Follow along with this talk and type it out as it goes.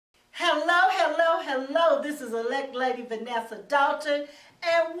Hello, hello, hello. This is Elect Lady Vanessa Dalton,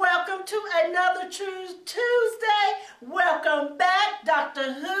 and welcome to another Tuesday. Welcome back.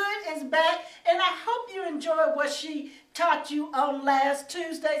 Dr. Hood is back, and I hope you enjoyed what she taught you on last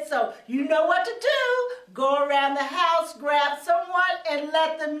Tuesday. So you know what to do. Go around the house, grab someone, and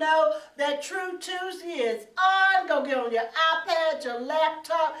let them know that True Tuesday is on. Go get on your iPad, your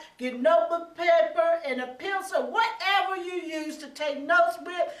laptop, get notebook, paper, and a pencil, whatever you use to take notes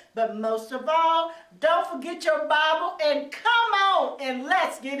with. But most of all, don't forget your Bible, and come on and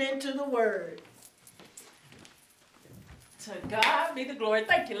let's get into the Word. To God be the glory.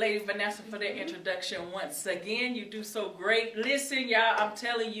 Thank you, Lady Vanessa, for that introduction once again. You do so great. Listen, y'all, I'm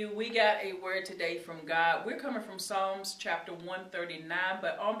telling you, we got a word today from God. We're coming from Psalms chapter 139,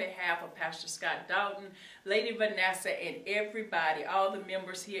 but on behalf of Pastor Scott Dalton, Lady Vanessa, and everybody, all the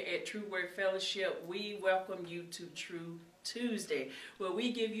members here at True Word Fellowship, we welcome you to True Tuesday, where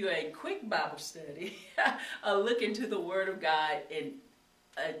we give you a quick Bible study, a look into the Word of God, and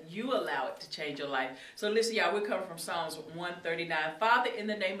you allow it to change your life. So listen, y'all, we're coming from Psalms 139. Father, in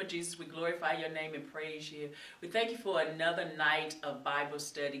the name of Jesus, we glorify your name and praise you. We thank you for another night of Bible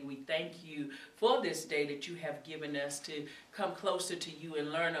study. We thank you for this day that you have given us to come closer to you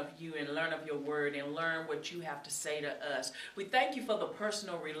and learn of you and learn of your word and learn what you have to say to us. We thank you for the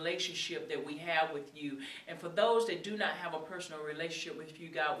personal relationship that we have with you. And for those that do not have a personal relationship with you,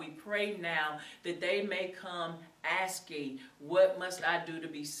 God, we pray now that they may come asking, what must I do to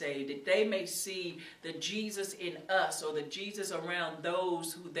be saved? That they may see the Jesus in us, or the Jesus around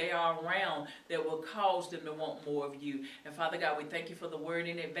those who they are around, that will cause them to want more of you. And Father God, we thank you for the word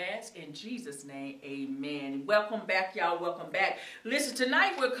in advance. In Jesus' name, amen. Welcome back, y'all. Welcome back. Listen,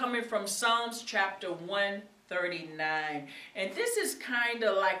 tonight we're coming from Psalms chapter 139. And this is kind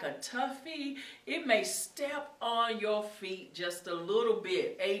of like a toughie. It may step on your feet just a little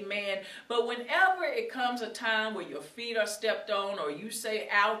bit. Amen. But whenever it comes a time where your feet are stepped on, or you say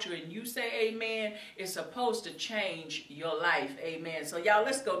ouch, and you say amen, it's supposed to change your life. Amen. So y'all,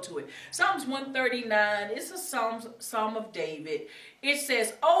 let's go to it. Psalms 139. It's a Psalm of David. It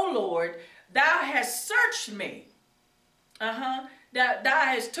says, "O Lord, thou hast searched me. Thou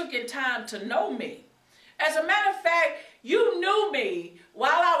hast taken time to know me. As a matter of fact, you knew me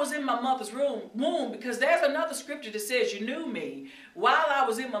while I was in my mother's womb, because there's another scripture that says you knew me while I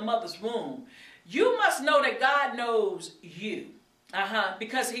was in my mother's womb." You must know that God knows you.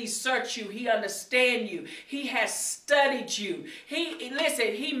 Because he searched you, he understands you, he has studied you.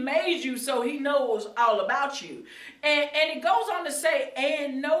 He made you so he knows all about you. And it goes on to say,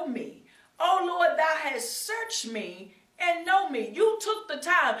 and know me. "Oh Lord, thou hast searched me and know me." You took the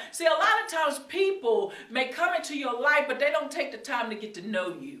time. See, a lot of times people may come into your life, but they don't take the time to get to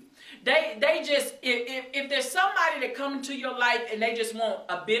know you. They just, if there's somebody that come into your life and they just want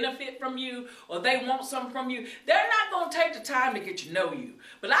a benefit from you, or they want something from you, they're not going to take the time to get to know you.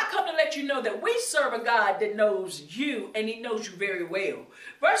 But I come to let you know that we serve a God that knows you, and he knows you very well.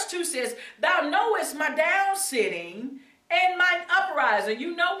 Verse 2 says, "Thou knowest my down sitting and mine uprising."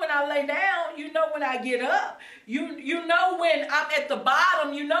 You know when I lay down, you know when I get up. You know when I'm at the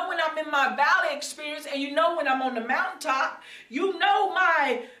bottom, you know when I'm in my valley experience, and you know when I'm on the mountaintop. You know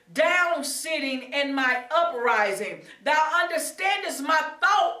my down sitting and my uprising. "Thou understandest my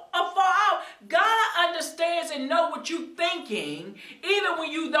thought afar off." God understands and knows what you're thinking, even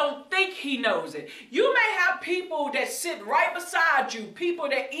when you don't think he knows it. You may have people that sit right beside you, people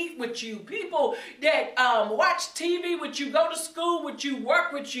that eat with you, people that watch TV with you, go to school with you,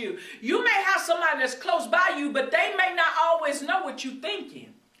 work with you. You may have somebody that's close by you, but they may not always know what you're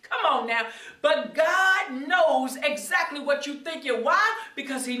thinking. Come on now. But God knows exactly what you're thinking. Why?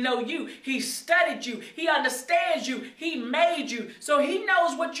 Because he knows you. He studied you. He understands you. He made you. So he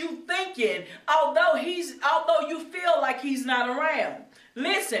knows what you're thinking, although you feel like he's not around.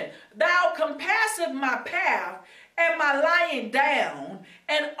 Listen, "Thou compassest my path and my lying down,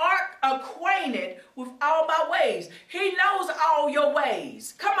 and art acquainted with all my ways." He knows all your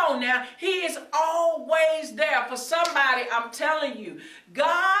ways. Come on now. He is always there. For somebody, I'm telling you,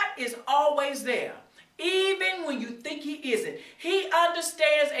 God is always there. Even when you think he isn't. He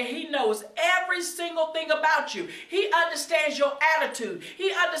understands and he knows every single thing about you. He understands your attitude.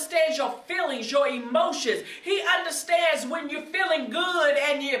 He understands your feelings, your emotions. He understands when you're feeling good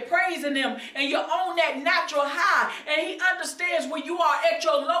and you're praising him and you're on that natural high. And he understands when you are at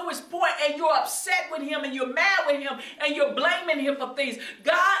your lowest point and you're upset with him and you're mad with him and you're blaming him for things.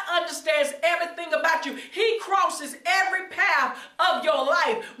 God understands everything about you. He crosses every path of your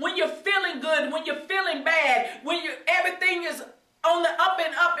life. When you're feeling good, when you're feeling bad, when everything is on the up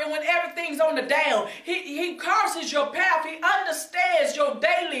and when everything's on the down. He crosses your path. He understands your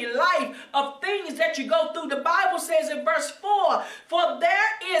daily life you go through. The Bible says in verse 4, for there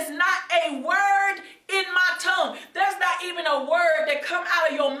is not a word in my tongue. There's not even a word that come out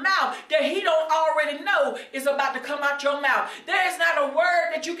of your mouth that he don't already know is about to come out your mouth. There is not a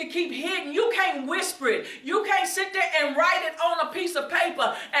word that you can keep hidden. You can't whisper it. You can't sit there and write it on a piece of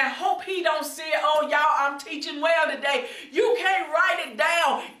paper and hope he don't see it. Oh, y'all, I'm teaching well today. You can't write it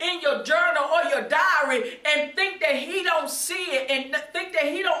down in your journal or your diary and think that he don't see it and think that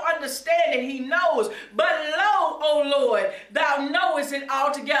he don't understand it. He knows. But lo, oh Lord, thou knowest it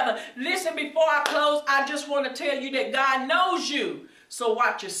altogether. Listen, before I close, I just want to tell you that God knows you. So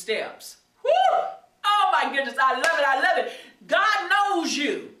watch your steps. Woo! Oh my goodness, I love it. I love it. God knows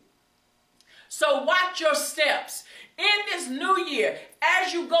you. So watch your steps. In this new year,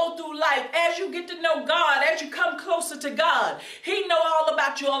 as you go through life, as you get to know God, as you come closer to God, he know all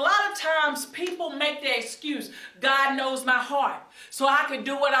about you. A lot of times people make the excuse, God knows my heart, so I can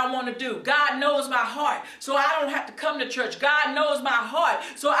do what I want to do. God knows my heart, so I don't have to come to church. God knows my heart,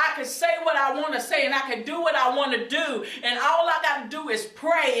 so I can say what I want to say and I can do what I want to do. And all I got to do is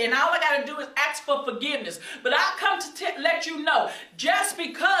pray, and all I got to do is ask for forgiveness. But I come to let you know, just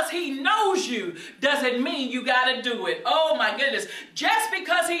because he knows you doesn't mean you got to do it. Oh my goodness. Just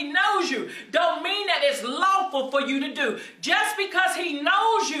because he knows you don't mean that it's lawful for you to do. Just because he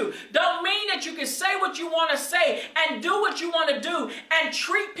knows you don't mean that you can say what you want to say and do what you want to do and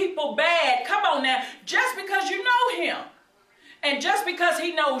treat people bad. Come on now. Just because you know him and just because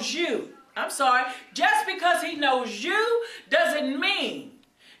he knows you, just because he knows you doesn't mean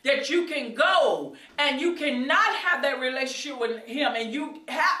that you can go and you cannot have that relationship with him and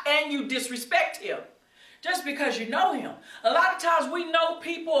you disrespect him. Just because you know him. A lot of times we know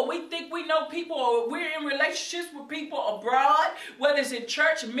people, or we think we know people, or we're in relationships with people abroad, whether it's in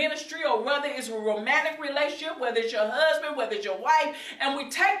church ministry or whether it's a romantic relationship, whether it's your husband, whether it's your wife, and we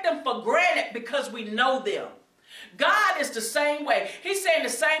take them for granted because we know them. God is the same way. He's saying the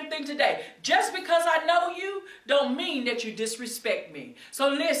same thing today. Just because I know you don't mean that you disrespect me. So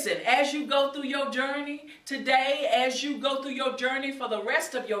listen, as you go through your journey today, as you go through your journey for the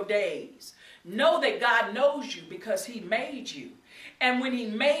rest of your days, know that God knows you because he made you. And when he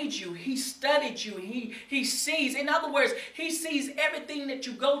made you, he studied you. He sees, in other words, he sees everything that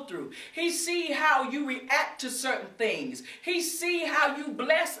you go through. He sees how you react to certain things. He sees how you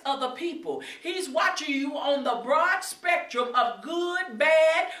bless other people. He's watching you on the broad spectrum of good,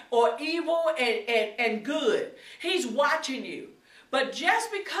 bad, or evil and good. He's watching you. But just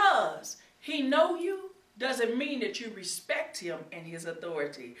because he knows you doesn't mean that you respect him and his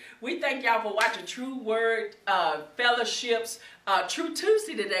authority. We thank y'all for watching True Word Fellowship's True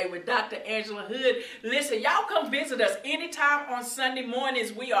Tuesday today with Dr. Angela Hood. Listen, y'all come visit us anytime on Sunday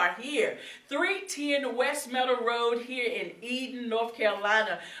mornings. We are here, 310 West Meadow Road here in Eden, North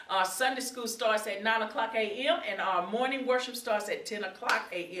Carolina. Our Sunday school starts at 9 o'clock a.m. and our morning worship starts at 10 o'clock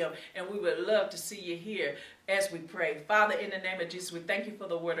a.m. And we would love to see you here as we pray. Father, in the name of Jesus, we thank you for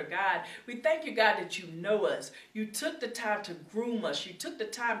the word of God. We thank you, God, that you know us. You took the time to groom us. You took the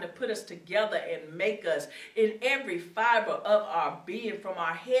time to put us together and make us in every fiber of our being, from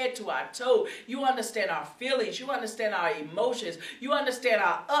our head to our toe. You understand our feelings. You understand our emotions. You understand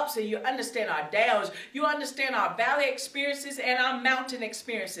our ups and you understand our downs. You understand our valley experiences and our mountain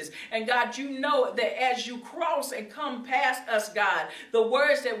experiences. And God, you know that as you cross and come past us, God, the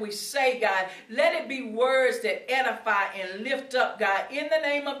words that we say, God, let it be words that edify and lift up, God, in the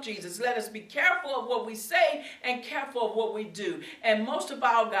name of Jesus. Let us be careful of what we say and careful of what we do. And most of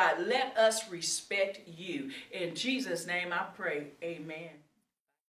all, God, let us respect you. In Jesus' name I pray. Amen.